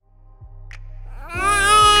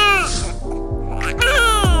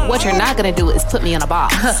what you're not going to do is put me in a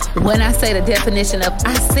box. When I say the definition of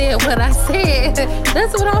I said what I said,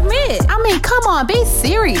 that's what I meant. I mean, come on, be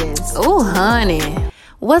serious. Oh, honey.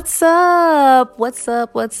 What's up? What's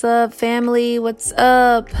up? What's up, family? What's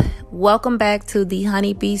up? Welcome back to the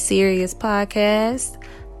Honey Be Serious podcast.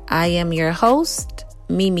 I am your host,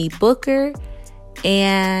 Mimi Booker,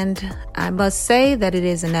 and I must say that it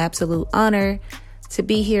is an absolute honor to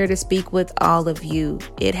be here to speak with all of you.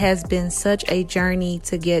 It has been such a journey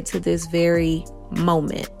to get to this very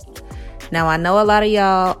moment. Now, I know a lot of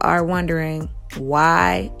y'all are wondering,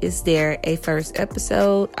 why is there a first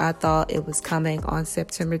episode? I thought it was coming on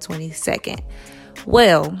September 22nd.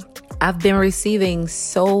 Well, I've been receiving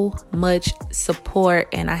so much support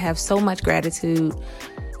and I have so much gratitude.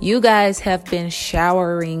 You guys have been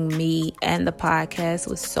showering me and the podcast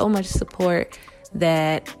with so much support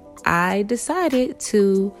that I decided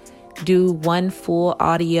to do one full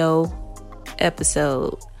audio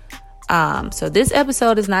episode. So this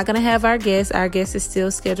episode is not going to have our guest. Our guest is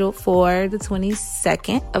still scheduled for the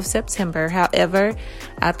 22nd of September. However,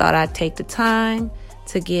 I thought I'd take the time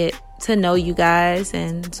to get to know you guys,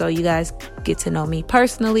 and so you guys get to know me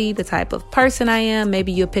personally, the type of person I am.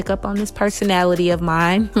 Maybe you'll pick up on this personality of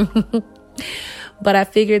mine. But I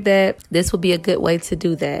figured that this would be a good way to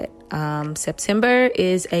do that. September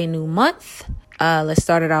is a new month. Let's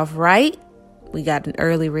start it off right. We got an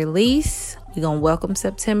early release. We're going to welcome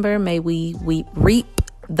September. May we reap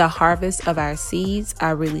the harvest of our seeds.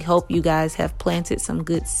 I really hope you guys have planted some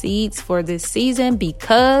good seeds for this season,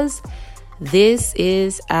 because this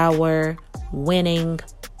is our winning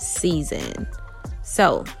season.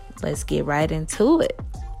 So let's get right into it.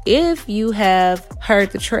 If you have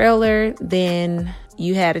heard the trailer, then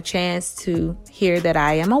you had a chance to hear that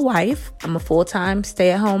I am a wife. I'm a full-time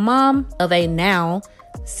stay-at-home mom of a now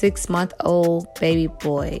 6-month-old baby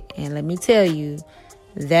boy. And let me tell you,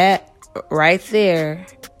 that right there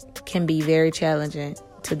can be very challenging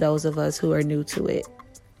to those of us who are new to it.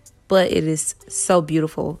 But it is so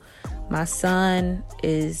beautiful. My son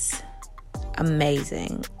is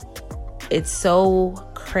amazing. It's so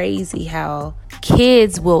crazy how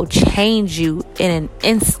kids will change you in an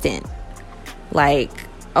instant. Like,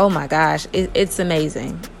 oh my gosh, it's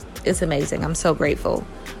amazing. It's amazing. I'm so grateful.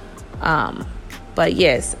 But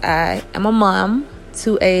yes, I am a mom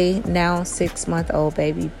to a now 6-month-old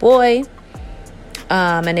baby boy.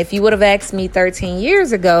 And if you would have asked me 13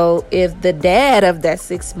 years ago if the dad of that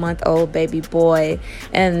 6-month-old baby boy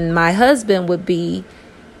and my husband would be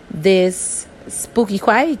this spooky,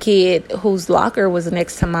 quiet kid whose locker was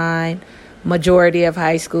next to mine majority of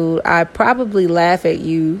high school, I'd probably laugh at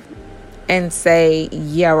you and say,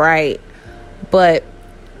 yeah, right. But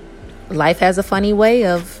life has a funny way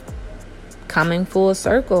of coming full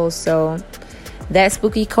circle. So that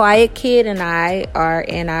spooky, quiet kid and I are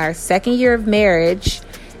in our second year of marriage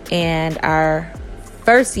and our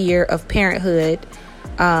first year of parenthood,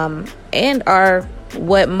 and are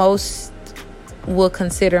what most will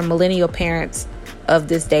consider millennial parents of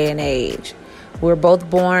this day and age. We're both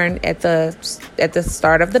born at the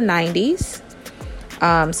start of the 90s.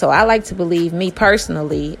 So I like to believe, me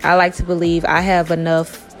personally, I like to believe I have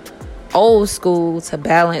enough old school to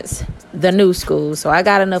balance the new school. So I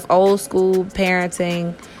got enough old school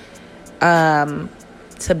parenting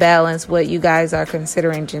to balance what you guys are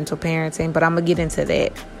considering gentle parenting. But I'm going to get into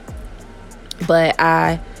that. But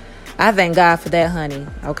I thank God for that, honey.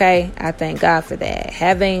 Okay? I thank God for that.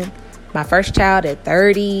 Having my first child at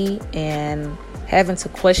 30 and having to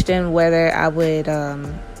question whether I would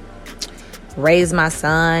raise my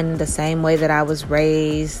son the same way that I was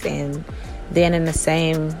raised, and then in the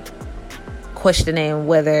same questioning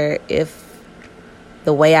whether if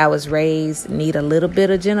the way I was raised need a little bit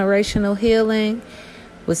of generational healing,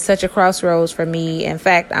 was such a crossroads for me. In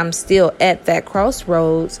fact, I'm still at that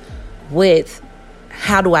crossroads with,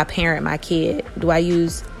 how do I parent my kid? Do I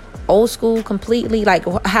use old school completely? Like,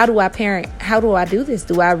 how do I parent? How do I do this?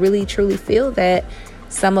 Do I really truly feel that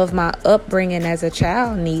some of my upbringing as a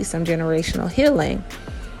child needs some generational healing?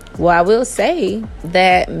 Well, I will say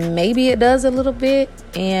that maybe it does a little bit.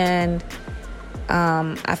 And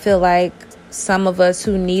I feel like some of us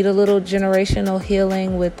who need a little generational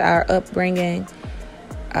healing with our upbringing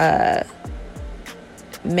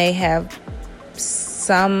may have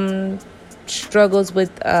some struggles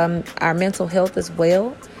with our mental health as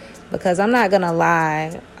well. Because I'm not going to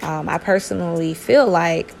lie, I personally feel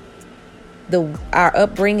like our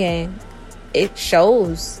upbringing, it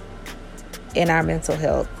shows in our mental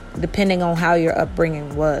health, depending on how your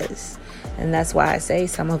upbringing was. And that's why I say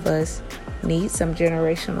some of us need some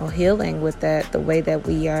generational healing with that, the way that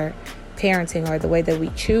we are parenting or the way that we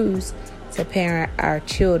choose to parent our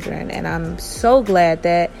children. And I'm so glad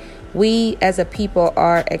that we as a people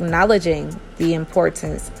are acknowledging the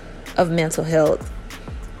importance of mental health.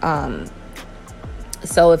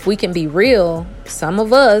 So if we can be real, some of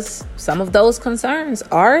those concerns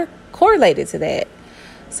are correlated to that.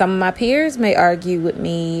 Some of my peers may argue with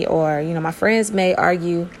me, or, my friends may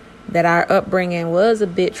argue that our upbringing was a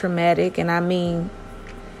bit traumatic. And I mean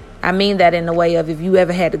that in the way of, if you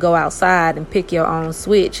ever had to go outside and pick your own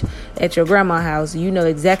switch at your grandma's house, you know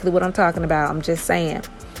exactly what I'm talking about. I'm just saying.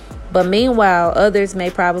 But meanwhile, others may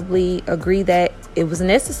probably agree that it was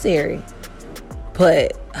necessary.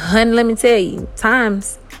 But, honey, let me tell you,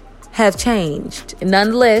 times have changed.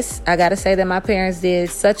 Nonetheless, I got to say that my parents did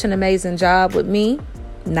such an amazing job with me.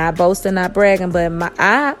 Not boasting, not bragging, but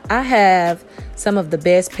I have some of the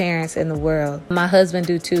best parents in the world. My husband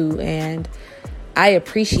do too, and I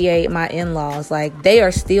appreciate my in-laws. Like, they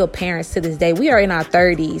are still parents to this day. We are in our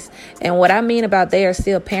 30s, and what I mean about they are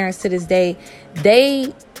still parents to this day,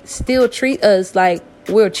 they still treat us like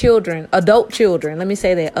we're children, adult children. Let me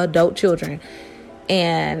say that, adult children.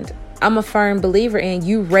 And I'm a firm believer in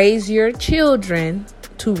you raise your children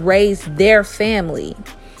to raise their family.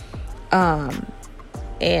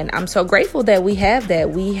 And I'm so grateful that we have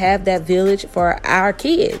that. We have that village for our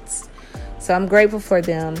kids. So I'm grateful for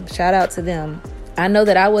them. Shout out to them. I know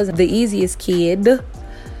that I wasn't the easiest kid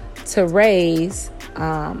to raise.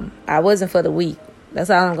 I wasn't for the weak.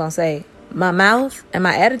 That's all I'm going to say. My mouth and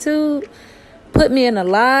my attitude put me in a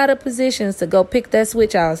lot of positions to go pick that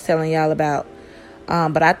switch I was telling y'all about.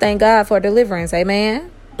 But I thank God for deliverance.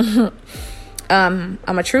 Amen. I'm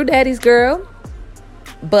a true daddy's girl.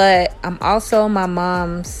 But I'm also my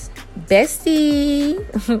mom's bestie,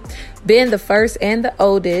 being the first and the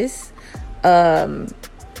oldest, and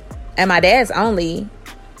my dad's only.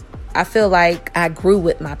 I feel like I grew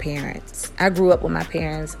with my parents. I grew up with my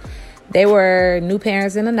parents. They were new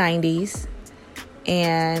parents in the 90s,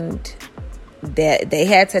 and that they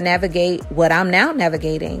had to navigate what I'm now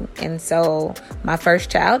navigating. And so my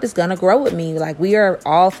first child is going to grow with me. Like, we are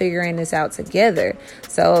all figuring this out together.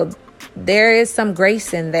 So there is some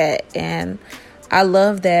grace in that. And I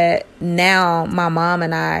love that now my mom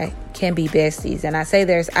and I can be besties. And I say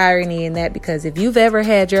there's irony in that because if you've ever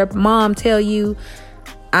had your mom tell you,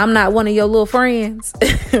 I'm not one of your little friends,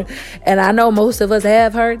 and I know most of us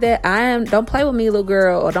have heard that, don't play with me, little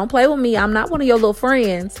girl, or don't play with me, I'm not one of your little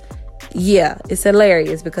friends. Yeah, it's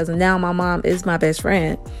hilarious because now my mom is my best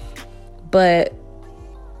friend. But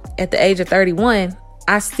at the age of 31,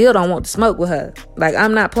 I still don't want to smoke with her. Like,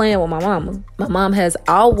 I'm not playing with my mama. My mom has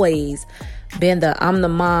always been I'm the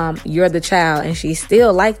mom, you're the child. And she's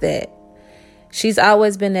still like that. She's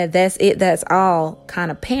always been that's it, that's all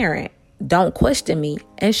kind of parent. Don't question me.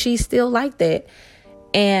 And she's still like that.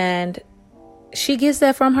 And she gets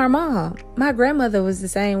that from her mom. My grandmother was the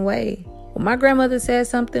same way. When my grandmother said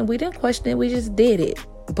something, we didn't question it. We just did it.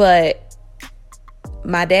 But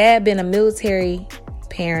my dad being a military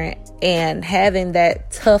parent and having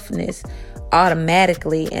that toughness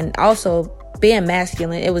automatically, and also being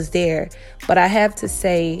masculine, it was there. But I have to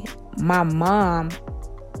say, my mom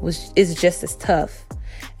is just as tough.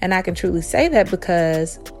 And I can truly say that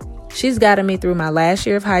because she's gotten me through my last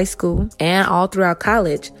year of high school and all throughout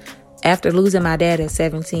college after losing my dad at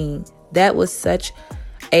 17. That was such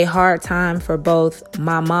a hard time for both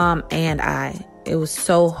my mom and I. It was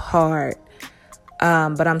so hard.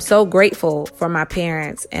 But I'm so grateful for my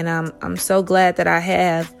parents, and I'm so glad that I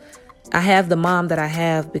have the mom that I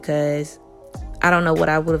have, because I don't know what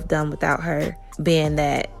I would have done without her, being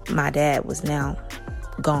that my dad was now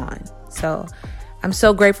gone. So I'm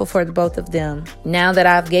so grateful for the both of them. Now that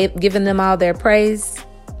I've given them all their praise,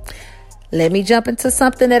 let me jump into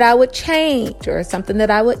something that I would change or something that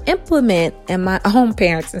I would implement in my own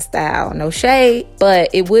parenting style. No shade, but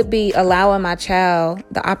it would be allowing my child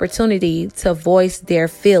the opportunity to voice their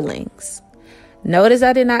feelings. Notice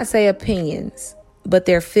I did not say opinions, but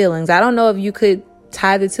their feelings. I don't know if you could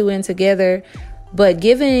tie the two in together, but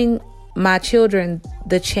giving my children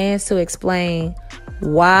the chance to explain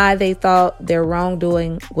why they thought their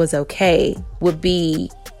wrongdoing was okay would be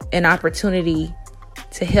an opportunity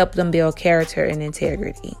to help them build character and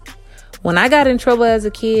integrity. When I got in trouble as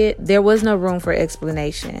a kid, there was no room for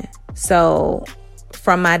explanation. So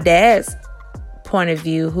from my dad's point of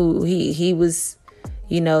view, who he was,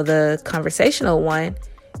 the conversational one,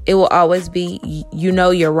 it will always be,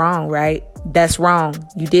 you're wrong, right? That's wrong.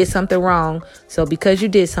 You did something wrong. So because you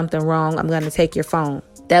did something wrong, I'm going to take your phone.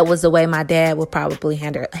 That was the way my dad would probably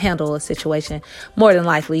handle a situation. More than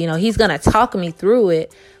likely, he's going to talk me through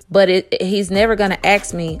it. But he's never going to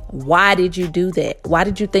ask me, why did you do that? Why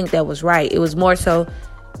did you think that was right? It was more so,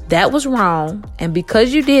 that was wrong. And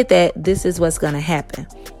because you did that, this is what's going to happen.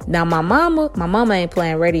 Now, my mama ain't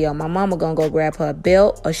playing radio. My mama going to go grab her a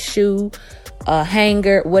belt, a shoe, a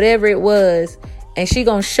hanger, whatever it was. And she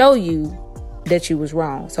going to show you that you was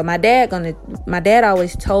wrong. So my dad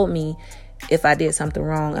always told me if I did something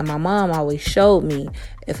wrong, and my mom always showed me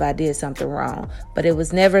if I did something wrong. But it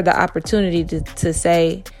was never the opportunity to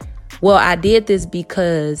say, well, I did this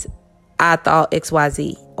because I thought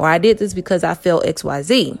XYZ, or I did this because I felt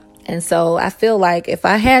XYZ. And so I feel like if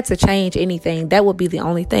I had to change anything, that would be the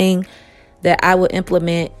only thing that I would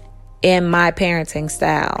implement in my parenting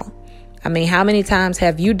style. I mean, how many times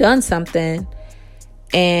have you done something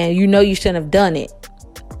and you know you shouldn't have done it,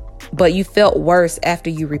 but you felt worse after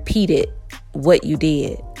you repeated what you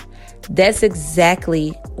did? That's exactly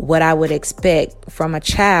what I would expect from a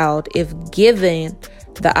child if given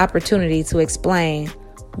the opportunity to explain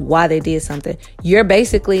why they did something. You're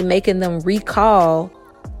basically making them recall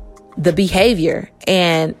the behavior.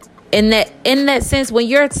 And in that sense, when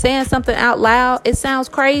you're saying something out loud, it sounds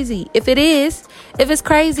crazy. If it's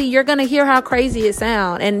crazy, you're gonna hear how crazy it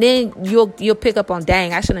sounds, and then you'll pick up on,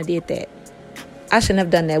 dang, I shouldn't have did that. I shouldn't have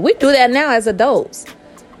done that. We do that now as adults.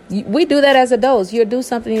 We do that as adults. You'll do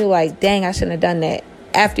something, you're like, dang, I shouldn't have done that.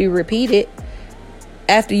 After you repeat it,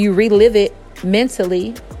 after you relive it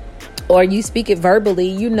mentally, or you speak it verbally,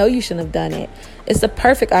 you know you shouldn't have done it. It's the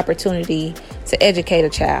perfect opportunity to educate a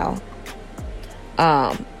child.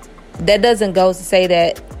 That doesn't go to say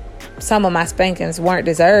that some of my spankings weren't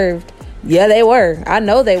deserved. Yeah, they were. I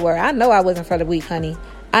know they were. I know I wasn't for the weak, honey.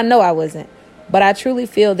 I know I wasn't. But I truly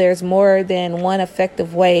feel there's more than one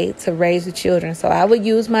effective way to raise the children. So I would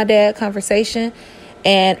use my dad conversation.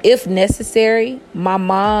 And if necessary, my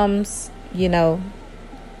mom's,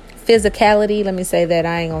 physicality. Let me say that.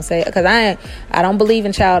 I ain't going to say it. Because I don't believe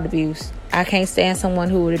in child abuse. I can't stand someone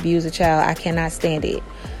who would abuse a child. I cannot stand it.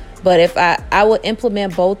 But if I would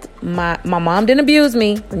implement both. My mom didn't abuse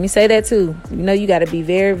me. Let me say that too. You got to be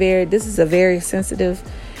very, very, this is a very sensitive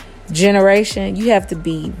generation. You have to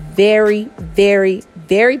be very, very,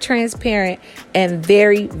 very transparent and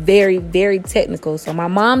very, very, very technical. So my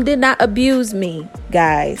mom did not abuse me,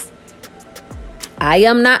 guys. I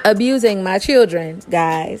am not abusing my children,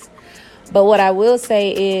 guys. But what I will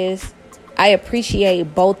say is I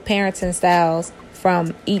appreciate both parenting styles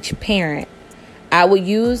from each parent. I would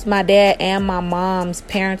use my dad and my mom's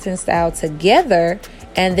parenting style together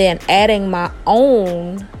and then adding my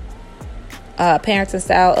own parenting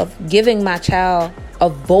style of giving my child a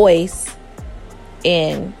voice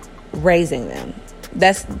in raising them.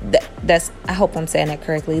 That's I hope I'm saying that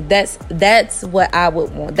correctly. That's what I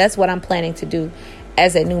would want. That's what I'm planning to do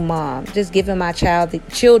as a new mom. Just giving my children,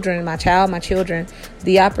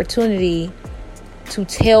 the opportunity to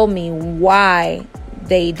tell me why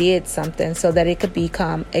they did something, so that it could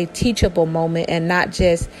become a teachable moment and not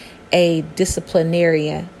just a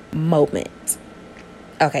disciplinarian moment.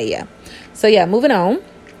 Okay, yeah. So yeah, moving on.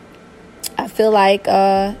 I feel like,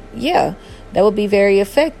 that would be very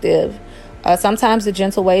effective. Sometimes the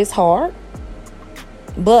gentle way is hard,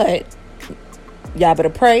 but y'all better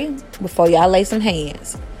pray before y'all lay some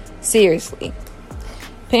hands. Seriously.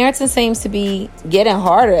 Parenting seems to be getting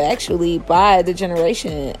harder, actually, by the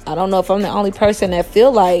generation. I don't know if I'm the only person that feel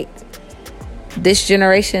like this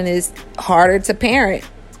generation is harder to parent.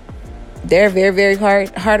 They're very, very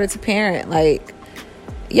harder to parent. Like,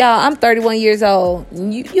 y'all, I'm 31 years old.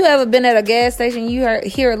 You ever been at a gas station,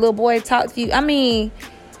 hear a little boy talk to you? I mean,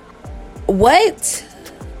 what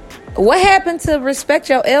happened to respect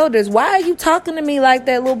your elders? Why are you talking to me like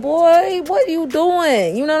that, little boy? What are you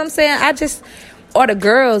doing? You know what I'm saying? Or the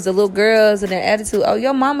little girls and their attitude. Oh,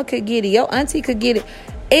 your mama could get it. Your auntie could get it.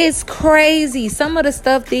 It's crazy. Some of the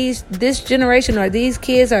stuff this generation or these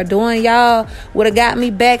kids are doing, y'all, would have got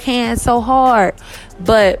me backhand so hard.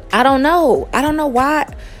 But I don't know. I don't know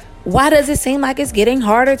why. Why does it seem like it's getting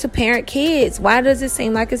harder to parent kids? Why does it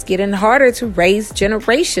seem like it's getting harder to raise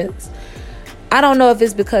generations? I don't know if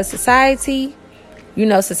it's because society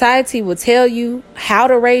will tell you how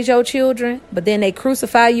to raise your children, but then they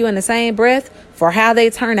crucify you in the same breath for how they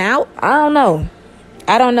turn out. I don't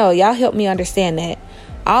know. Y'all help me understand that.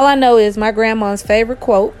 All I know is my grandma's favorite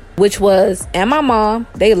quote, which was, and my mom,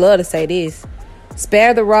 they love to say this,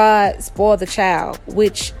 spare the rod, spoil the child,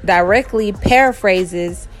 which directly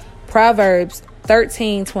paraphrases Proverbs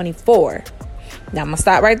 13:24. Now I'm going to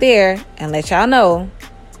stop right there and let y'all know.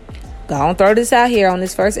 Go on, throw this out here on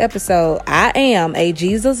this first episode. I am a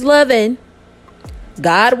Jesus-loving,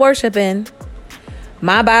 God-worshiping,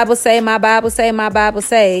 my Bible say,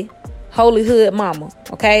 holy hood mama,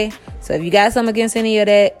 okay? So if you got something against any of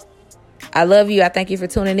that, I love you. I thank you for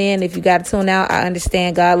tuning in. If you got to tune out, I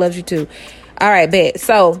understand. God loves you too. All right, bet.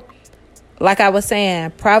 So, like I was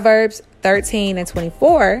saying, Proverbs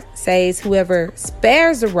 13:24 says, whoever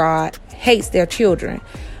spares the rod hates their children,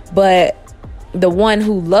 but the one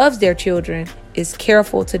who loves their children is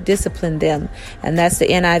careful to discipline them. And that's the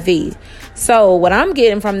NIV. So what I'm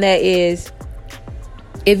getting from that is,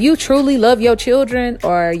 if you truly love your children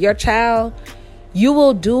or your child, you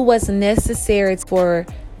will do what's necessary for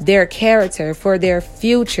their character, for their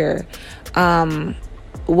future.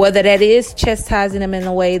 Whether that is chastising them in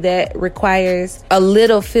a way that requires a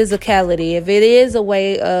little physicality. If it is a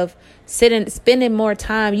way of spending more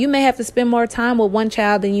time, you may have to spend more time with one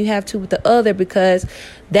child than you have to with the other, because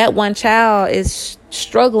that one child is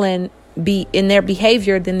struggling in their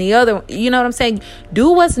behavior than the other. You know what I'm saying?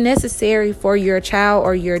 Do what's necessary for your child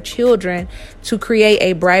or your children to create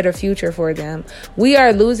a brighter future for them. We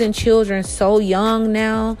are losing children so young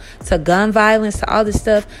now to gun violence, to all this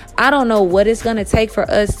stuff. I don't know what it's going to take for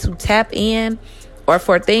us to tap in or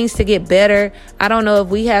for things to get better. I don't know if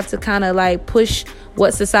we have to kind of like push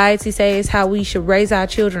what society says how we should raise our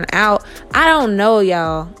children out. I don't know,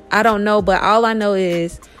 y'all. I don't know. But all I know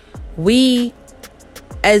is we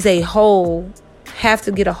as a whole have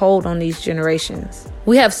to get a hold on these generations.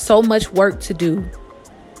 We have so much work to do.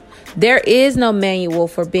 There is no manual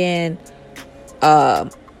for being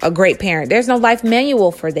a great parent. There's no life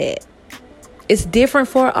manual for that. It's different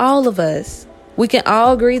for all of us. We can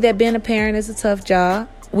all agree that being a parent is a tough job.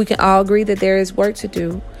 We can all agree that there is work to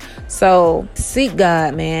do. So seek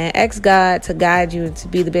God, man. Ask God to guide you to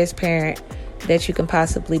be the best parent that you can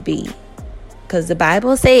possibly be. Because the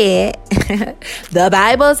Bible said,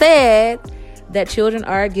 that children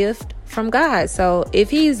are a gift from God. So if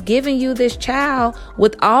he's giving you this child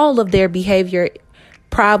with all of their behavior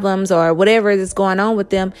problems or whatever is going on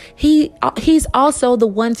with them, he's also the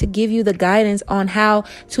one to give you the guidance on how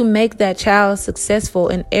to make that child successful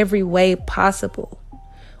in every way possible.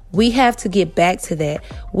 We have to get back to that.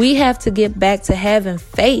 We have to get back to having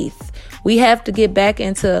faith. We have to get back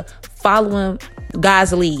into following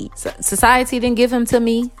God's lead. Society didn't give him to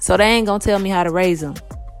me, so they ain't gonna tell me how to raise him.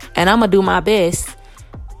 And I'm gonna do my best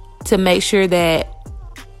to make sure that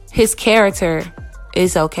his character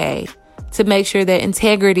is okay, to make sure that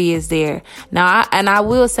integrity is there. Now, I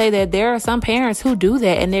will say that there are some parents who do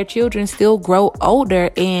that and their children still grow older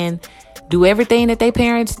and do everything that their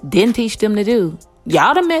parents didn't teach them to do.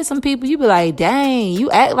 Y'all done met some people, you be like, dang,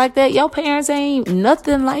 you act like that. Your parents ain't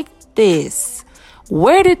nothing like this.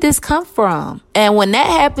 Where did this come from? And when that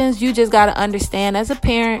happens, you just got to understand as a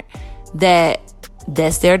parent that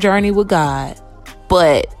that's their journey with God.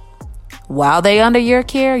 But while they under your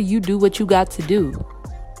care, you do what you got to do.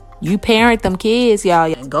 You parent them kids,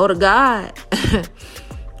 y'all, and go to God.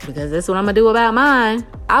 Because that's what I'm going to do about mine.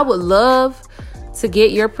 I would love to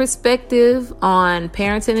get your perspective on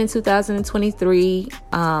parenting in 2023.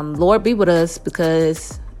 Lord be with us,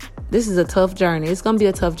 because this is a tough journey. It's going to be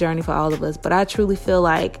a tough journey for all of us. But I truly feel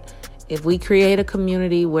like if we create a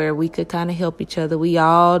community where we could kind of help each other, we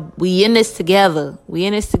in this together. We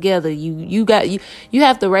in this together. You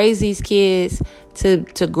have to raise these kids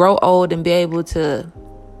to grow old and be able to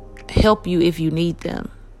help you if you need them.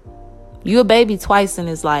 You a baby twice in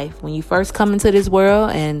this life. When you first come into this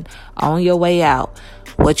world and on your way out.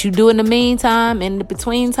 What you do in the meantime, in the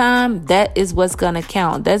between time, that is what's going to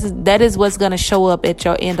count. That is what's going to show up at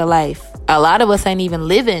your end of life. A lot of us ain't even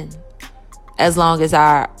living as long as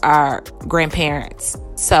our grandparents.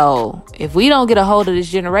 So if we don't get a hold of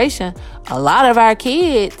this generation, a lot of our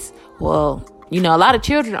kids, a lot of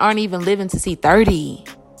children aren't even living to see 30.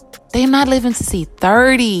 They're not living to see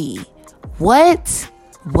 30. What?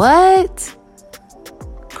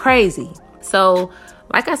 Crazy. So,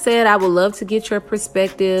 like I said, I would love to get your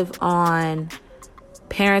perspective on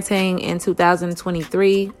parenting in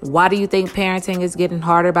 2023. Why do you think parenting is getting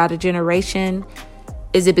harder by the generation?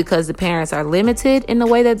 Is it because the parents are limited in the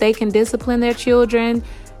way that they can discipline their children?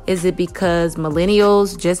 Is it because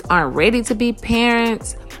millennials just aren't ready to be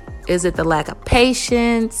parents? Is it the lack of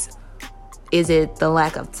patience? Is it the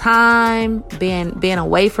lack of time, being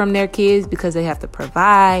away from their kids because they have to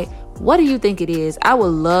provide? What do you think it is? I would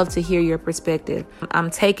love to hear your perspective. I'm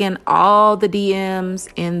taking all the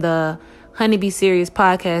DMs in the Honeybee Serious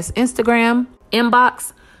Podcast Instagram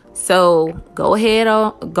inbox. So go ahead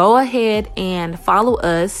and follow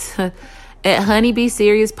us at Honeybee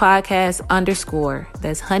Serious Podcast _.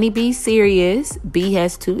 That's Honeybee Serious, B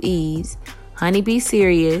has 2 E's, Honeybee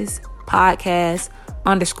Serious Podcast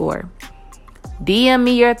 _. DM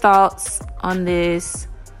me your thoughts on this.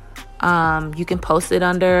 You can post it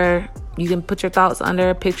under You can put your thoughts under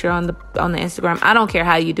a picture on the Instagram. I don't care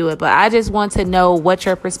how you do it, but I just want to know what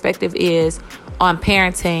your perspective is on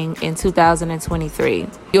parenting in 2023.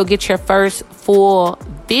 You'll get your first full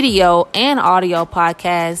video and audio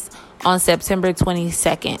podcast on September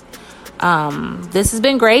 22nd. This has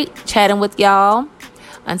been great chatting with y'all.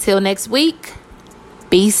 Until next week,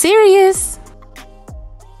 be serious.